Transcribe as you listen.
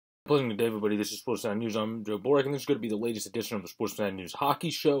Pleasant good day, everybody. This is Sportsnet News. I'm Joe Borek, and this is going to be the latest edition of the Sportsnet News Hockey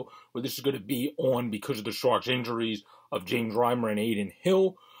Show, where this is going to be on because of the Sharks' injuries of James Reimer and Adin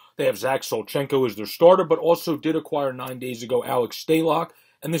Hill. They have Zach Sawchenko as their starter, but also did acquire 9 days ago Alex Stalock,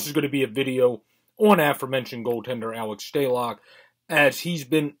 and this is going to be a video on aforementioned goaltender Alex Stalock, as he's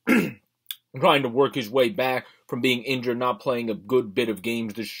been trying to work his way back from being injured, not playing a good bit of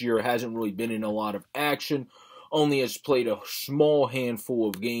games this year, hasn't really been in a lot of action. Only has played a small handful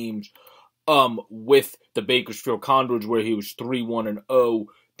of games with the Bakersfield Condors, where he was 3-1-0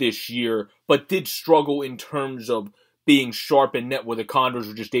 this year, but did struggle in terms of being sharp in net, where the Condors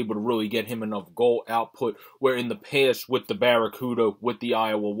were just able to really get him enough goal output, where in the past with the Barracuda, with the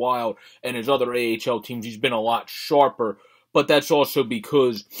Iowa Wild, and his other AHL teams, he's been a lot sharper. But that's also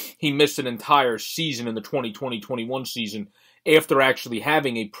because he missed an entire season in the 2020-21 season after actually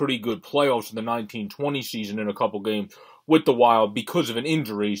having a pretty good playoffs in the 19-20 season in a couple games with the Wild because of an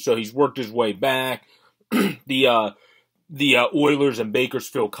injury. So he's worked his way back. The Oilers and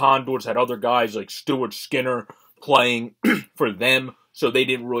Bakersfield Condors had other guys like Stuart Skinner playing for them, so they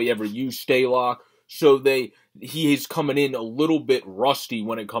didn't really ever use Stalock. So he is coming in a little bit rusty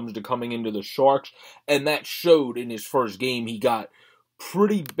when it comes to coming into the Sharks, and that showed in his first game. He got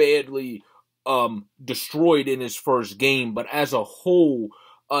pretty badly destroyed in his first game, but as a whole,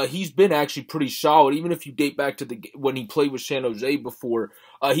 he's been actually pretty solid. Even if you date back to when he played with San Jose before,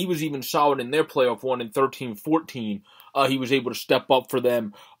 he was even solid in their playoff run in 13-14. He was able to step up for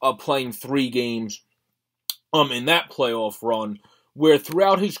them, playing 3 games in that playoff run, where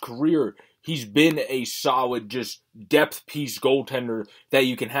throughout his career, he's been a solid, just depth piece goaltender that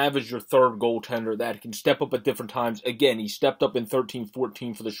you can have as your third goaltender that can step up at different times. Again, he stepped up in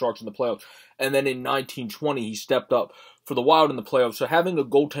 13-14 for the Sharks in the playoffs, and then in 19-20 he stepped up for the Wild in the playoffs. So having a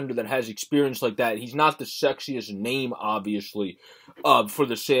goaltender that has experience like that, he's not the sexiest name, obviously, for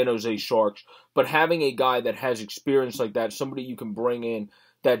the San Jose Sharks, but having a guy that has experience like that, somebody you can bring in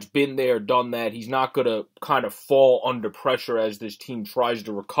that's been there, done that. He's not going to kind of fall under pressure as this team tries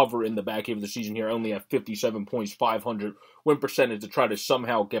to recover in the back end of the season here, only at 57 points, 500 win percentage to try to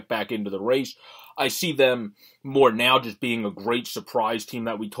somehow get back into the race. I see them more now just being a great surprise team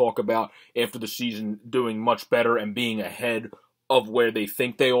that we talk about after the season, doing much better and being ahead of where they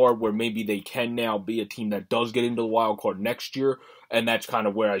think they are, where maybe they can now be a team that does get into the wild card next year, and that's kind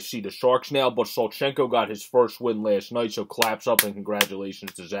of where I see the Sharks now. But Sawchenko got his first win last night, so claps up and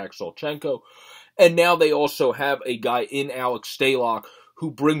congratulations to Zach Sawchenko. And now they also have a guy in Alex Stalock who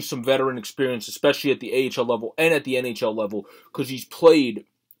brings some veteran experience, especially at the AHL level and at the NHL level, because he's played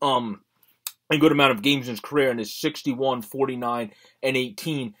a good amount of games in his career, and is 61, 49, and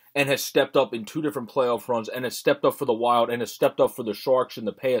 18, and has stepped up in 2 different playoff runs, and has stepped up for the Wild, and has stepped up for the Sharks in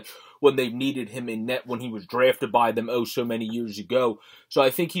the past when they've needed him in net when he was drafted by them so many years ago. So I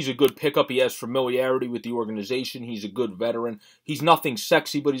think he's a good pickup. He has familiarity with the organization. He's a good veteran. He's nothing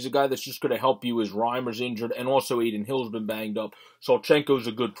sexy, but he's a guy that's just going to help you as Reimer's injured, and also Adin Hill's been banged up. Sawchenko's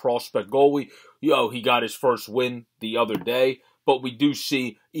a good prospect goalie. He got his first win the other day. But we do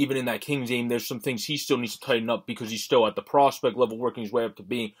see, even in that Kings game, there's some things he still needs to tighten up because he's still at the prospect level, working his way up to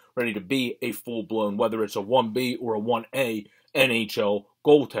being ready to be a full-blown, whether it's a 1B or a 1A NHL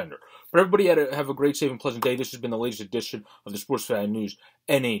goaltender. But everybody have a great, safe, and pleasant day. This has been the latest edition of the Sports Fan News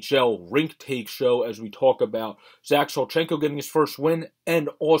NHL Rink Take Show, as we talk about Zach Sawchenko getting his first win, and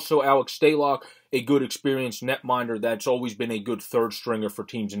also Alex Stalock, a good experienced netminder that's always been a good third stringer for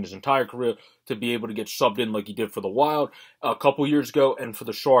teams in his entire career, to be able to get subbed in like he did for the Wild a couple years ago, and for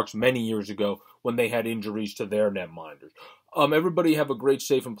the Sharks many years ago when they had injuries to their netminders. Everybody have a great,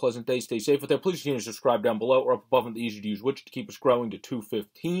 safe, and pleasant day. Stay safe out there. Please continue to subscribe down below or up above in the easy-to-use widget to keep us growing to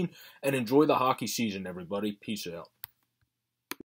 215. And enjoy the hockey season, everybody. Peace out.